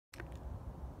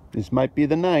This might be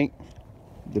the night.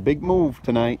 The big move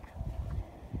tonight.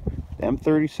 The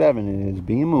M37 is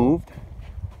being moved.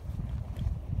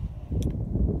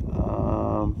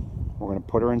 We're going to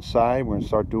put her inside. We're going to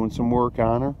start doing some work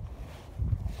on her.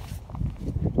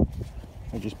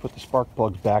 I just put the spark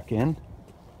plugs back in.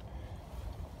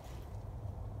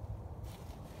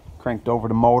 Cranked over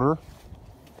the motor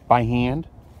by hand.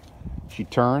 She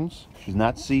turns. She's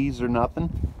not seized or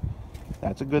nothing.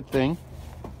 That's a good thing.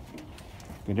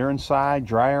 Get her inside,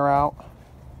 dry her out.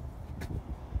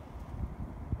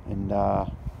 And I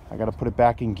got to put it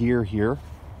back in gear here.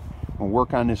 We'll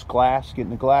work on this glass,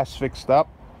 getting the glass fixed up.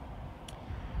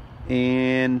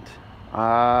 And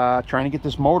trying to get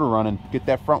this motor running. Get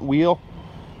that front wheel.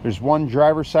 There's one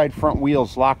driver's side front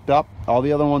wheel's locked up. All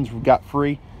the other ones we've got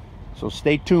free. So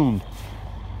stay tuned.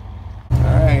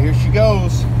 Alright, here she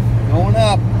goes. Going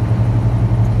up.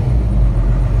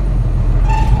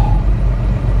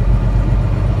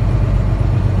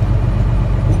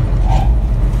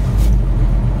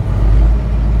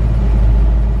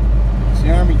 It's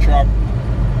the Army truck.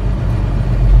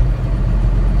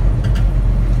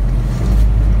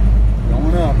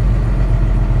 Going up.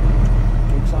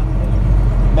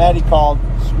 Maddie called.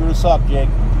 Screw us up, Jake.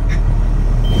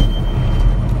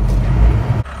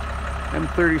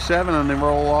 M37 on the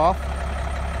roll off.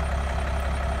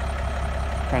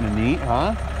 Kind of neat,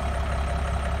 huh?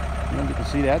 You don't get to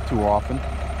see that too often.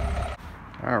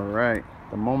 Alright,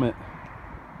 the moment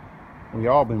we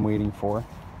all been waiting for.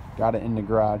 Got it in the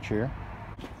garage here.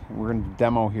 We're going to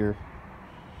demo here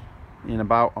in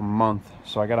about a month.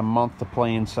 So I got a month to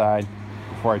play inside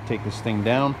before I take this thing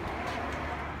down.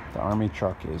 The Army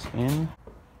truck is in.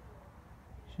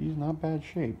 She's not bad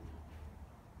shape.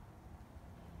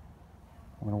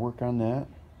 I'm going to work on that.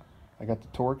 I got the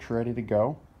torch ready to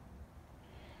go.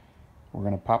 We're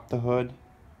going to pop the hood,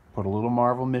 put a little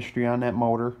Marvel mystery on that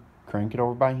motor, crank it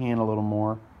over by hand a little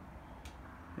more,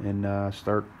 and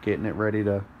start getting it ready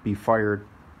to be fired.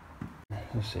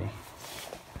 Let's see.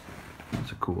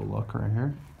 That's a cool look right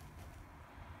here.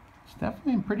 It's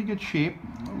definitely in pretty good shape.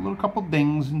 A little couple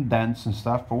dings and dents and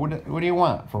stuff, but what do you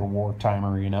want for a war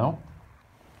timer, you know?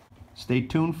 Stay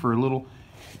tuned for a little.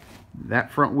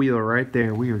 That front wheel right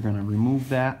there, we are going to remove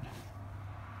that.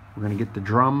 We're going to get the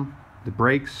drum, the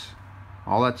brakes,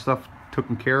 all that stuff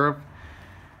taken care of,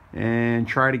 and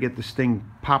try to get this thing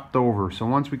popped over. So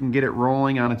once we can get it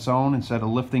rolling on its own, instead of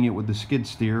lifting it with the skid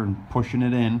steer and pushing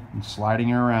it in and sliding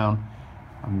it around,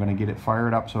 I'm going to get it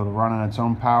fired up so it'll run on its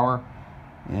own power,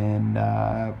 and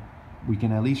we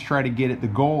can at least try to get it. The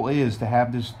goal is to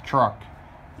have this truck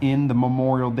in the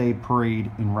Memorial Day parade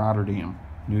in Rotterdam,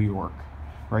 New York,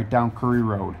 right down Curry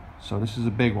Road. So this is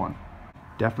a big one.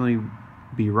 Definitely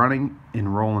be running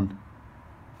and rolling.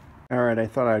 Alright, I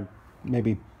thought I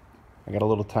got a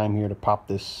little time here to pop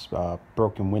this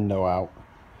broken window out.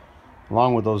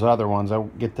 Along with those other ones, I'll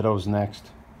get to those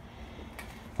next.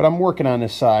 But I'm working on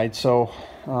this side, so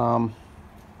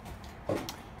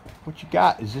what you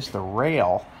got is just a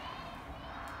rail.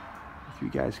 If you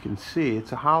guys can see,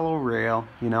 it's a hollow rail,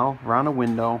 you know, around a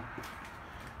window.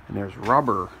 And there's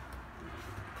rubber.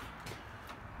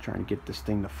 Trying to get this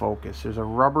thing to focus. There's a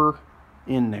rubber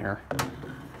in there.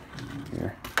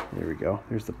 There we go.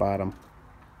 There's the bottom.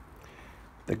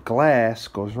 The glass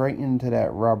goes right into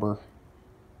that rubber.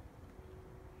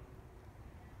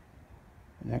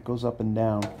 And that goes up and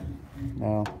down.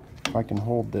 Now, if I can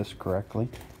hold this correctly.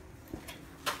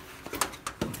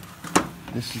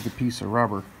 This is the piece of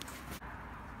rubber.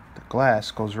 The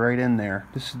glass goes right in there.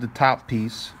 This is the top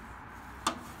piece.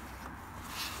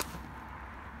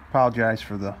 Apologize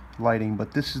for the lighting,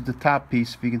 but this is the top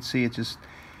piece. If you can see, it just,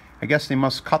 I guess they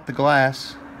must cut the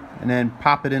glass and then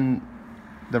pop it in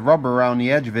the rubber around the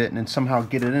edge of it and then somehow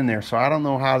get it in there. So I don't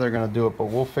know how they're going to do it, but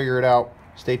we'll figure it out.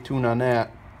 Stay tuned on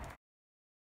that.